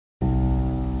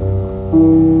Hey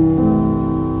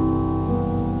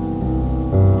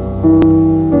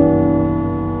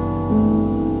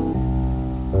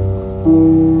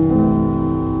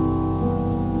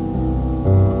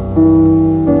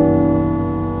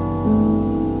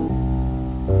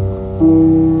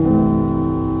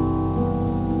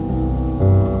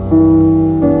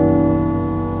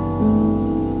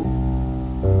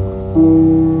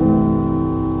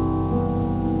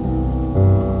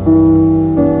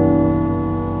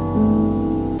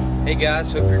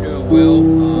guys, hope you're doing well.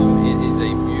 It is a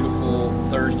beautiful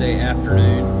Thursday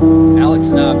afternoon. Alex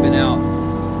and I have been out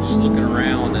just looking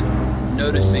around and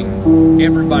noticing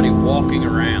everybody walking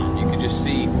around. You can just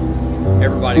see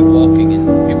everybody walking, and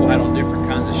people had on different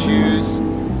kinds of shoes.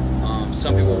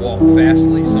 Some people walk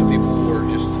fastly, some people were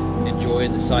just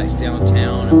enjoying the sights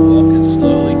downtown and walking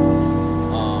slowly.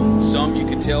 Some you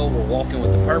could tell were walking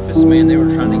with a purpose, man. They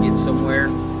were trying to get somewhere.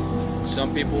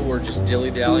 Some people were just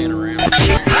dilly-dallying around.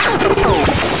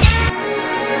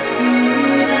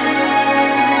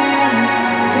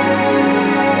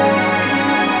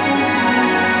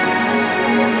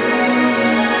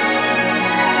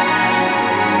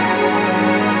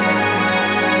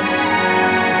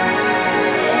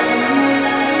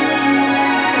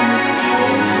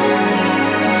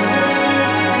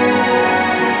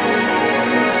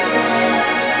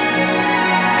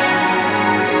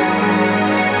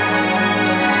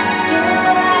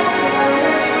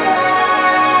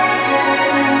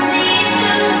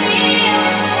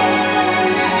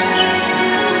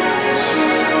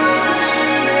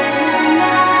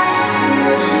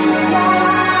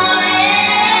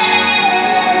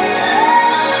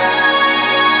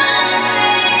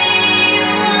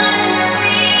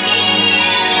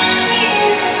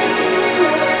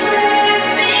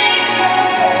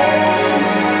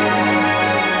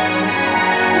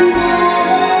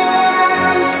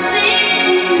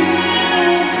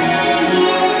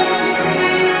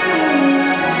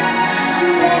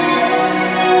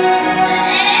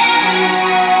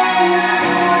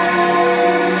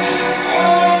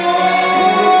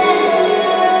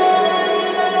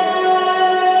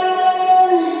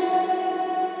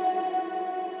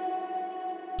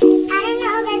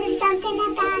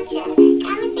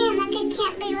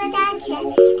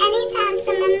 Anytime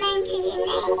someone mentions your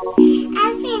name, I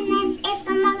feel as if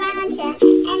I'm around you.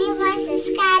 Any words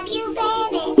describe you,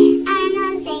 baby. I don't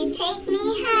know, they take me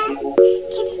high.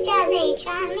 Can't you tell they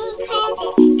drive me crazy?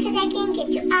 Cause I can't get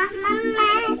you off my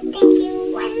mind. Think you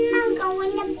when I'm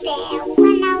going to bed.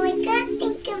 When I wake up,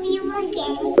 think of you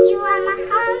again. You are my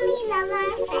homie, lover,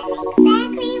 friend.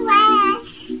 Exactly why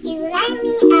you light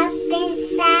me up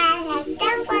inside. Like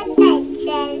the 4th of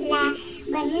July.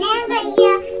 Whenever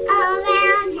you're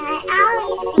around, I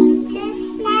always seem to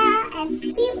smile. And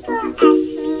people ask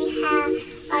me how,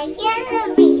 or you're the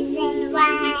reason why.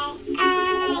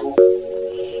 I'm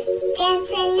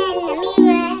dancing in the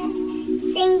mirror,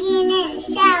 singing in the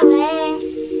shower.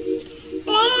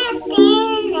 Left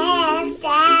in, left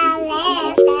out,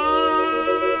 left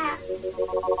out.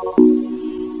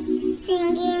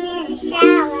 Singing in the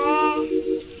shower.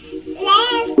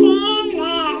 Left in,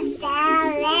 left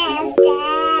out, left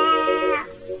out.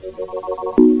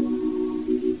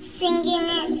 Singing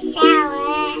in the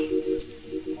shower.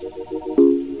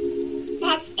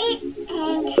 That's it,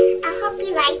 and I hope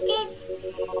you liked it.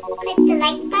 Click the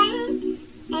like button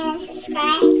and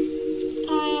subscribe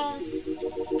and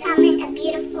comment a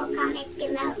beautiful comment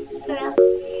below, bro.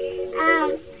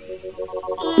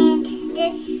 And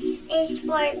this is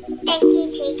for Becky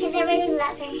G, because I really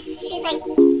love her. She's like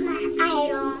my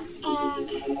idol, and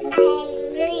I'm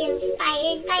really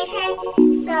inspired by her.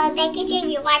 So Becky G, if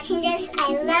you're watching this, I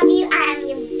love you. I am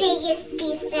your biggest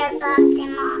booster above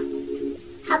them all.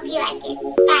 Hope you like it.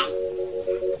 Bye.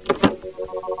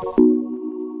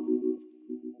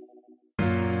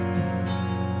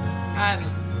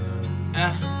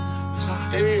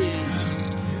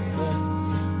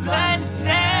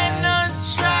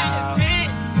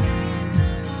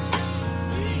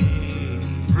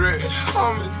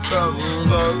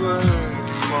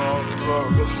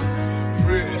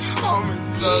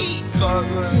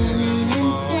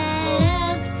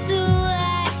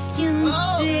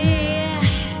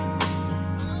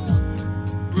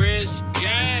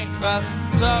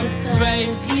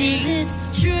 Baby, it's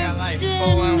drifting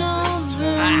over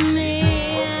me.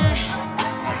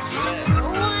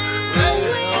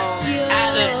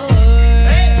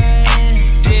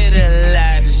 Did a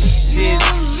lot of shit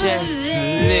just to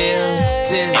live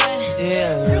this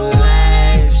here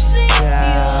lifestyle.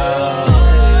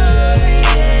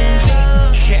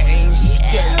 Can't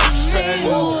skate from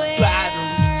the bottom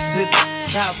to the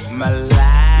top of my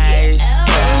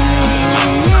lifestyle.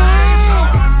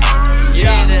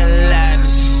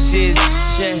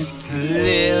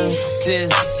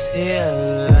 this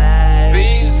here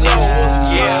lifestyle.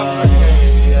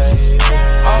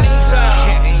 All the time.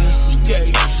 Can't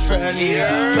skate from the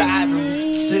bottom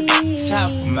to the top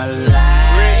of my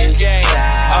lifestyle.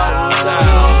 All the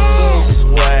time.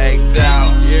 So swagged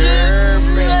out.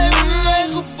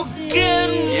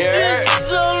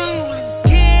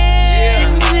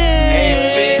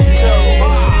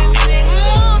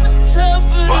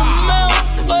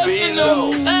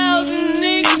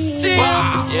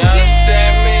 You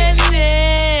understand me?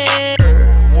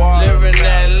 Living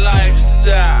that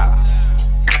lifestyle.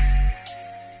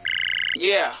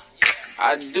 Yeah,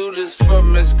 I do this for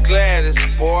Miss Gladys,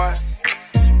 boy.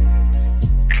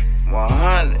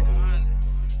 100.